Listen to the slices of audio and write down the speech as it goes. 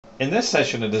In this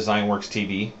session of Dezignworks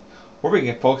TV, we'll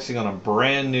be focusing on a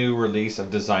brand new release of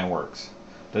Dezignworks,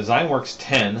 Dezignworks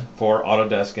 10 for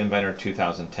Autodesk Inventor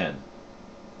 2010.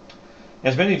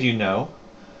 As many of you know,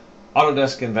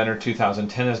 Autodesk Inventor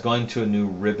 2010 is going to a new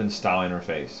ribbon style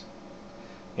interface.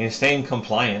 In staying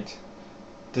compliant,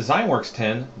 Dezignworks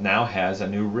 10 now has a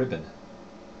new ribbon.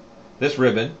 This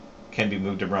ribbon can be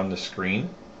moved around the screen,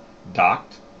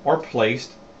 docked, or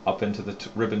placed up into the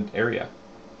ribbon area.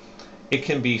 It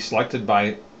can be selected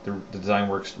by the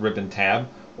Dezignworks ribbon tab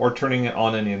or turning it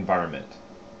on in the environment.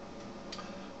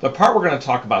 The part we're going to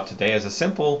talk about today is a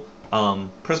simple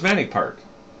prismatic part.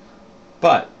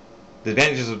 But the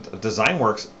advantages of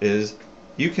Dezignworks is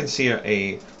you can see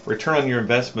a return on your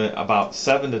investment about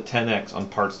 7 to 10x on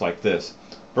parts like this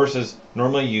versus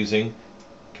normally using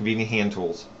convenient hand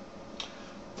tools.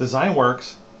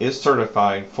 Dezignworks is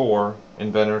certified for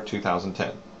Inventor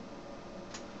 2010.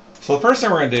 So the first thing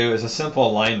we're going to do is a simple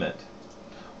alignment.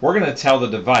 We're going to tell the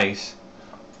device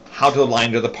how to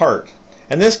align to the part.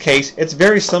 In this case, it's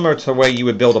very similar to the way you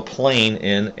would build a plane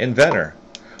in Inventor.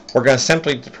 We're going to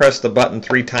simply press the button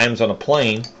 3 times on a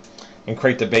plane and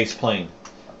create the base plane.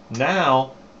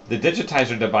 Now, the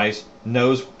digitizer device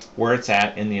knows where it's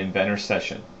at in the Inventor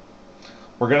session.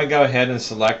 We're going to go ahead and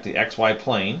select the XY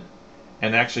plane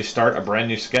and actually start a brand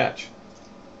new sketch.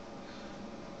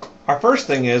 Our first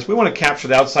thing is we want to capture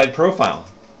the outside profile.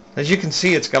 As you can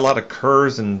see, it's got a lot of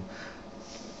curves and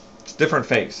it's a different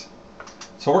face.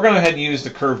 So we're going to go ahead and use the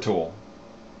curve tool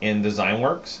in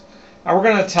Dezignworks. And we're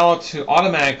going to tell it to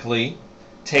automatically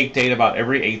take data about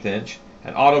every 1/8 inch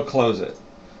and auto close it.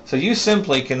 So you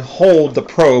simply can hold the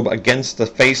probe against the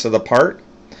face of the part,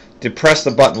 depress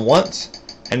the button once,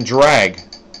 and drag.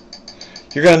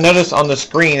 You're going to notice on the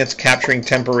screen it's capturing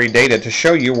temporary data to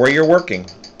show you where you're working.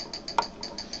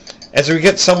 As we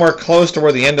get somewhere close to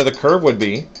where the end of the curve would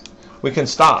be, we can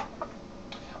stop.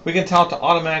 We can tell it to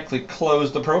automatically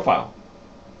close the profile.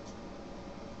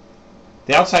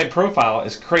 The outside profile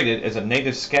is created as a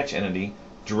native sketch entity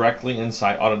directly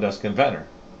inside Autodesk Inventor.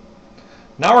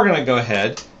 Now we're going to go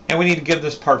ahead and we need to give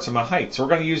this part some height. So we're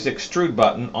going to use the Extrude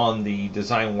button on the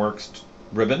Dezignworks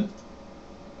ribbon.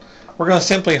 We're going to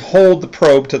simply hold the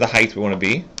probe to the height we want to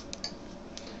be.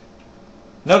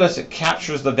 Notice it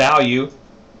captures the value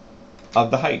of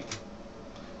the height.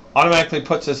 Automatically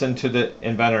puts us into the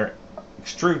Inventor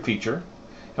Extrude feature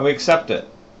and we accept it.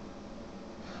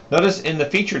 Notice in the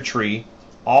feature tree,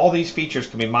 all these features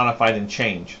can be modified and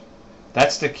changed.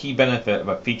 That's the key benefit of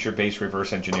a feature-based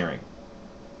reverse engineering.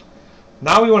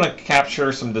 Now we want to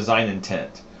capture some design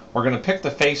intent. We're going to pick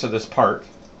the face of this part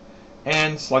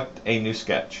and select a new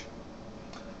sketch.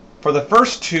 For the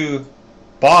first 2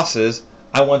 bosses,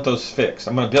 I want those fixed.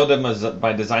 I'm going to build them as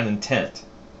by design intent.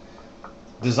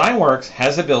 Dezignworks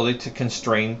has the ability to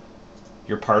constrain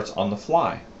your parts on the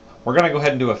fly. We're going to go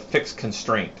ahead and do a fixed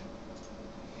constraint.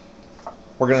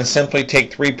 We're going to simply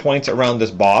take 3 points around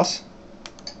this boss.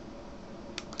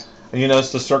 And you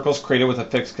notice the circle's created with a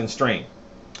fixed constraint.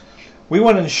 We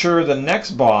want to ensure the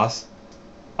next boss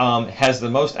has the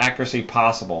most accuracy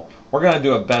possible. We're going to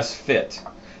do a best fit.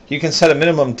 You can set a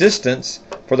minimum distance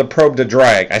for the probe to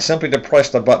drag. I simply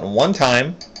press the button 1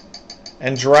 time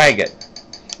and drag it.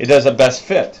 It does a best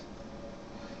fit.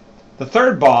 The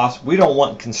third boss we don't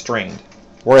want constrained.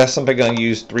 We're simply going to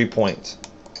use 3 points.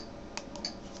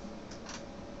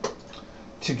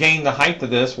 To gain the height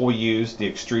of this, we'll use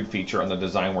the Extrude feature on the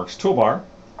Dezignworks toolbar.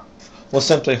 We'll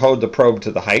simply hold the probe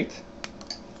to the height.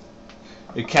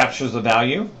 It captures the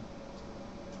value.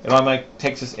 It automatically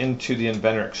takes us into the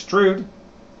Inventor Extrude.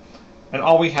 And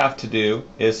all we have to do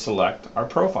is select our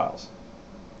profiles.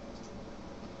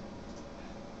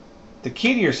 The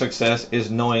key to your success is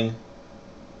knowing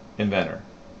Inventor.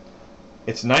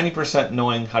 It's 90%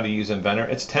 knowing how to use Inventor.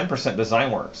 It's 10%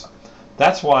 Dezignworks.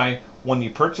 That's why when you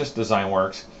purchase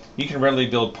Dezignworks, you can readily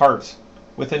build parts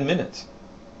within minutes.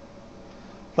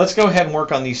 Let's go ahead and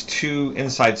work on these 2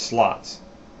 inside slots.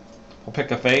 We'll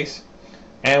pick a face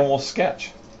and we'll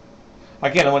sketch.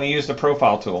 Again, I'm going to use the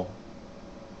profile tool.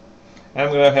 And I'm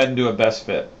going to go ahead and do a best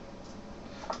fit.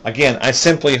 Again, I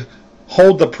simply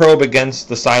hold the probe against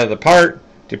the side of the part,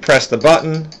 depress the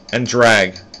button, and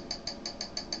drag.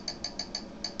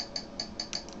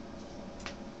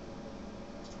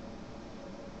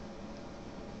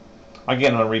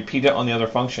 Again, I'll repeat it on the other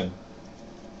function.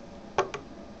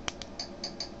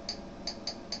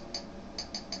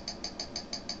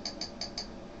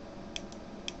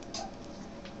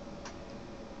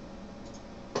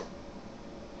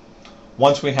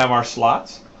 Once we have our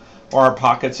slots or our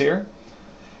pockets here,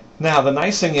 now the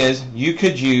nice thing is you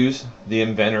could use the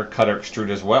Inventor Cutter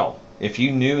Extrude as well. If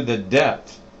you knew the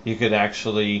depth You could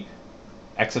actually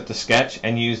exit the sketch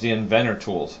and use the Inventor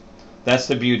tools. That's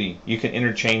the beauty. You can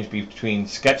interchange between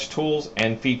sketch tools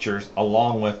and features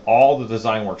along with all the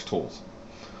Dezignworks tools.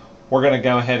 We're going to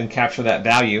go ahead and capture that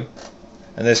value.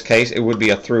 In this case, it would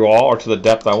be a through all or to the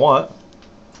depth I want.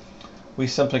 We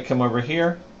simply come over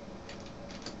here,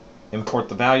 import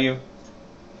the value,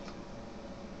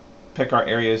 pick our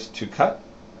areas to cut.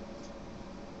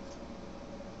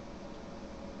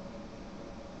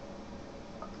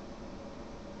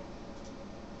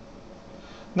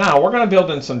 Now we're going to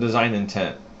build in some design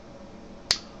intent.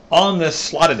 On this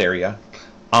slotted area,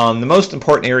 the most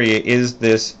important area is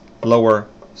this lower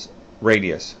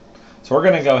radius. So we're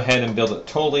going to go ahead and build it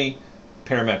totally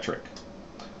parametric.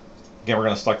 Again, we're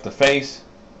going to select the face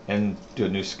and do a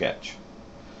new sketch.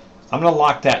 I'm going to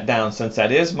lock that down since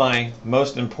that is my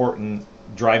most important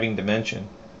driving dimension.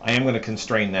 I am going to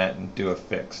constrain that and do a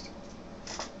fixed.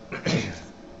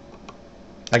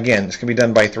 Again, this can be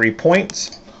done by 3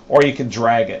 points, or you can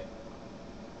drag it.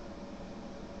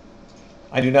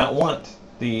 I do not want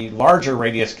the larger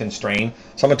radius constraint,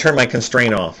 so I'm going to turn my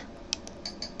constraint off.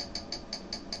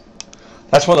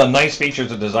 That's one of the nice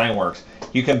features of Dezignworks.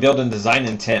 You can build in design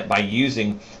intent by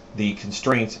using the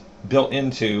constraints built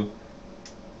into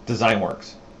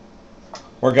Dezignworks.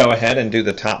 We'll go ahead and do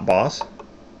the top boss.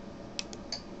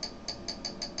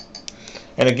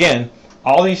 And again,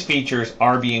 all these features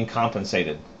are being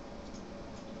compensated.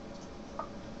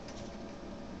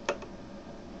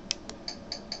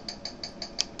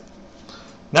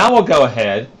 Now we'll go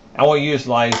ahead and we'll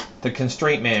utilize the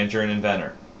constraint manager in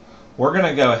Inventor. We're going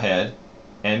to go ahead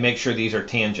and make sure these are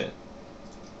tangent.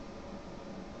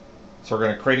 So we're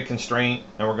going to create a constraint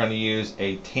and we're going to use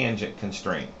a tangent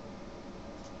constraint.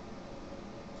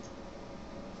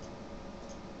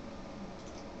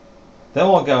 Then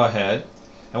we'll go ahead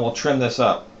and we'll trim this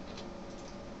up.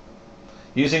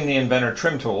 Using the Inventor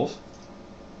trim tools,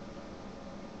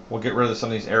 we'll get rid of some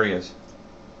of these areas.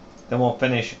 Then we'll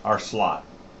finish our slot.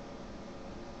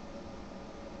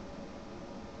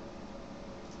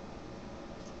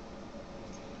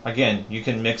 Again, you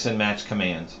can mix and match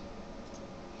commands.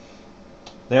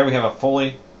 There we have a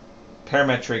fully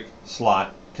parametric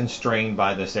slot constrained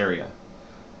by this area.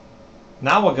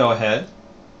 Now we'll go ahead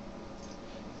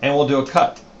and we'll do a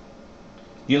cut.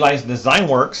 Utilizing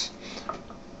Dezignworks,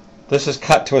 this is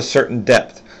cut to a certain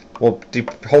depth. We'll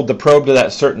hold the probe to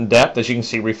that certain depth, as you can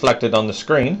see reflected on the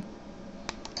screen.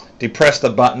 Depress the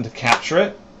button to capture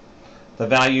it. The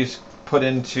values put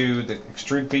into the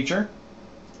Extrude feature.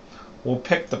 We'll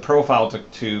pick the profile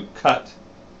to cut,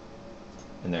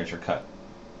 and there's your cut.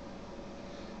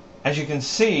 As you can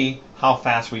see how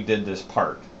fast we did this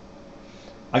part.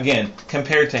 Again,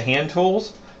 compared to hand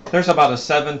tools, there's about a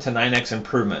 7 to 9x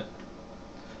improvement.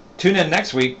 Tune in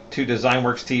next week to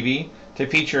Dezignworks TV to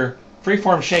feature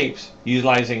freeform shapes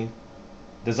utilizing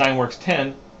Dezignworks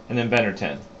 10 and Inventor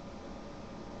 10.